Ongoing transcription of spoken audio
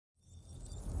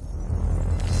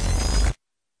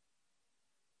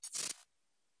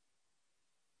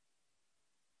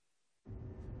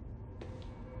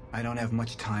I don't have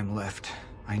much time left,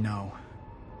 I know.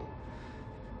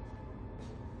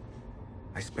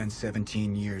 I spent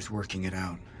 17 years working it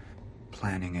out,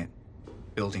 planning it,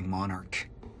 building Monarch,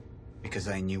 because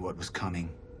I knew what was coming,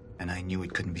 and I knew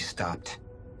it couldn't be stopped.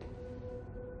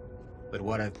 But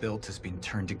what I've built has been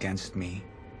turned against me.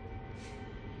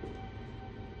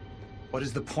 What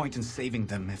is the point in saving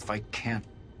them if I can't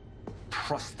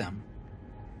trust them?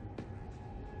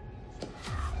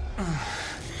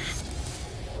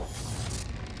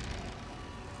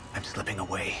 I'm slipping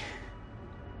away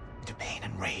into pain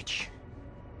and rage.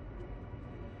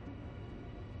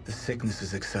 The sickness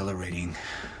is accelerating.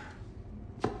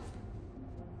 The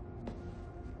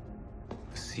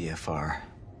CFR.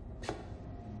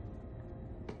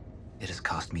 It has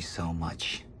cost me so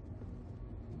much.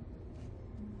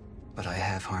 But I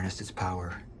have harnessed its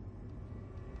power.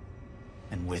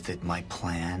 And with it, my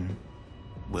plan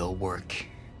will work.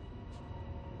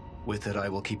 With it, I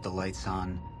will keep the lights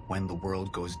on when the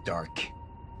world goes dark.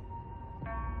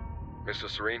 Mr.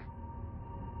 Serene?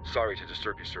 Sorry to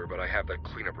disturb you, sir, but I have that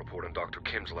cleanup report on Dr.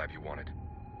 Kim's lab you wanted.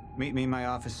 Meet me in my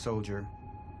office, soldier.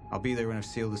 I'll be there when I've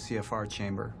sealed the CFR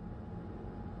chamber.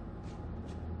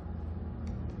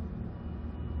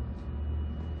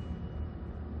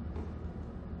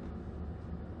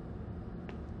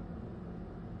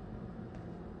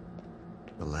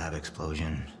 The lab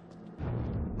explosion.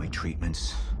 My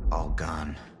treatments, all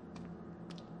gone.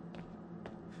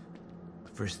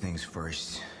 First things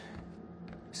first.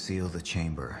 Seal the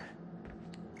chamber.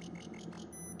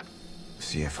 The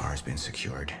CFR has been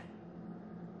secured.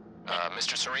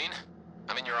 Mr. Serene?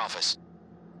 I'm in your office.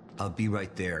 I'll be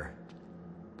right there.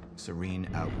 Serene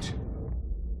out.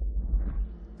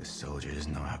 The soldier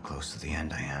doesn't know how close to the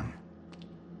end I am.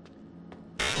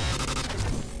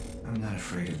 I'm not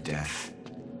afraid of death.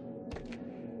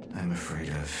 I'm afraid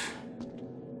of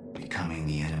becoming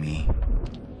the enemy.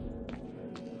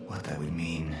 What that would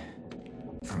mean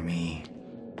for me,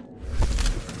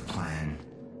 for the plan.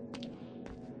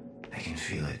 I can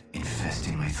feel it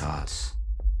infesting my thoughts.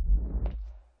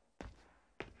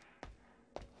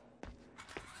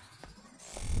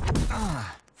 I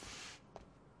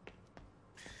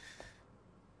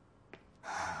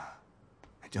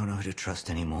don't know who to trust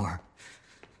anymore.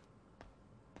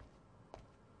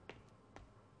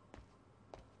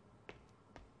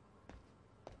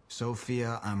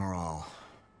 Sophia Amaral.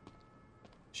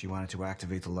 She wanted to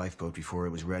activate the lifeboat before it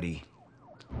was ready.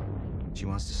 She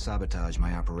wants to sabotage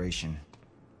my operation.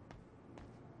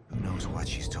 Who knows what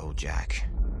she's told Jack?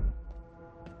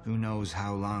 Who knows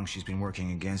how long she's been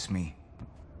working against me?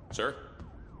 Sir?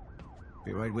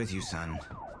 Be right with you, son.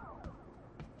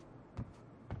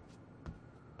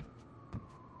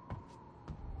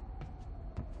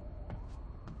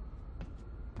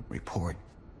 Report.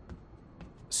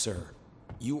 Sir,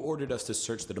 you ordered us to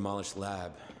search the demolished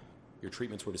lab. Your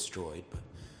treatments were destroyed, but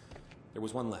there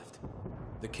was one left.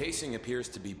 The casing appears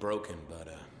to be broken, but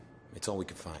it's all we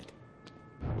could find.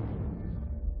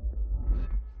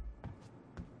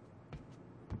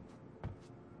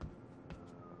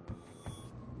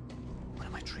 One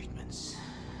of my treatments.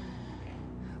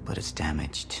 But it's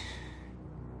damaged.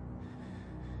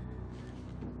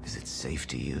 Is it safe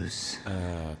to use?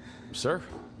 Sir?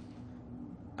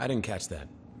 I didn't catch that.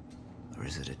 Or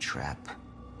is it a trap?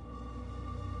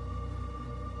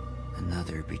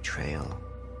 Another betrayal.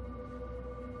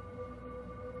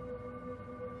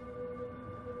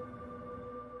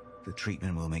 The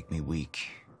treatment will make me weak.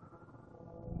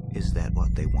 Is that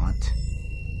what they want?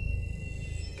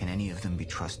 Can any of them be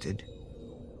trusted?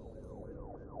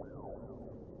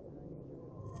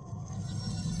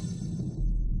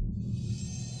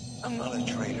 I'm not a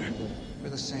traitor. We're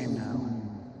the same now.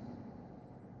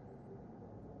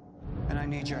 And I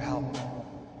need your help.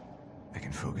 I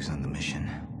can focus on the mission.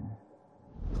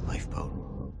 The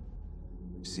lifeboat.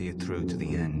 See it through to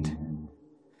the end.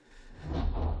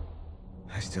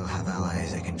 I still have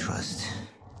allies I can trust.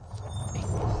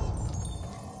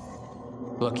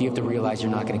 Look, you have to realize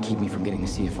you're not going to keep me from getting the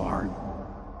CFR.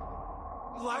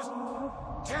 Last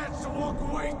chance to walk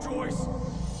away, Joyce!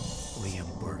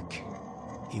 Liam Burke.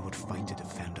 He would fight to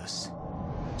defend us.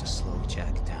 To slow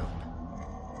Jack down.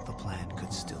 The plan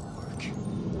could still work.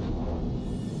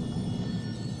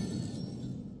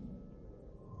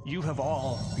 You have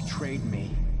all betrayed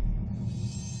me.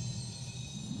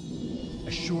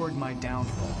 Assured my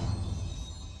downfall.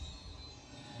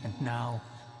 And now,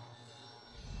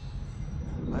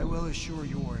 I will assure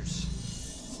yours.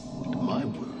 My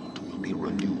world will be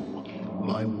renewed.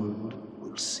 My world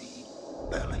will see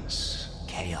balance.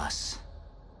 Chaos.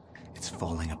 It's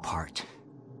falling apart.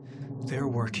 They're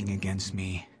working against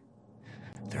me.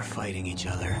 They're fighting each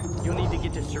other. You'll need to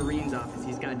get to Serene's office.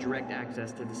 He's got direct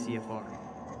access to the CFR.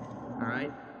 All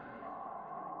right?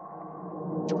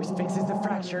 Joyce fixes the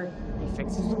fracture. He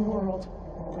fixes the world.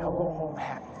 They'll go home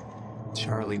happy.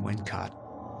 Charlie Wincott.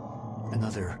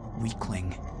 Another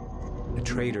weakling. A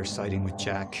traitor siding with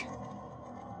Jack.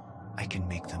 I can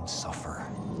make them suffer.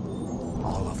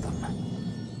 All of them.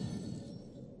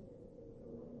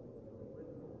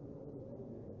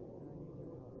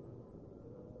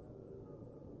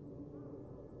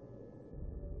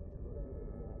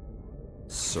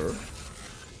 Sir?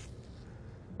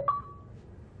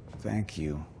 Thank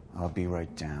you. I'll be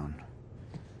right down.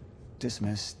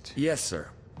 Dismissed. Yes, sir.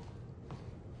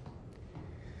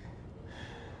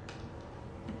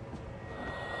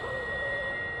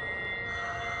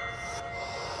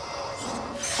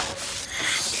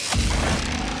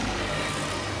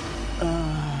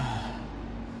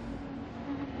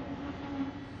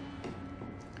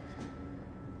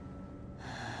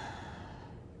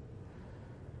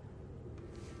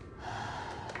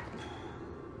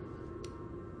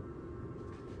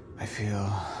 I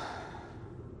feel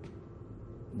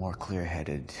more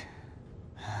clear-headed,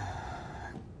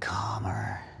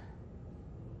 calmer.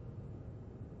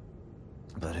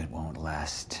 But it won't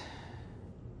last.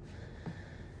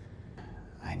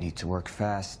 I need to work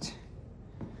fast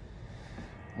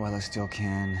while I still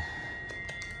can.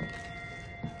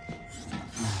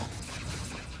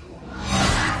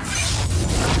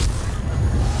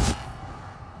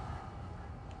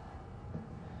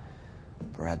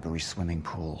 Bradbury swimming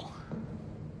pool.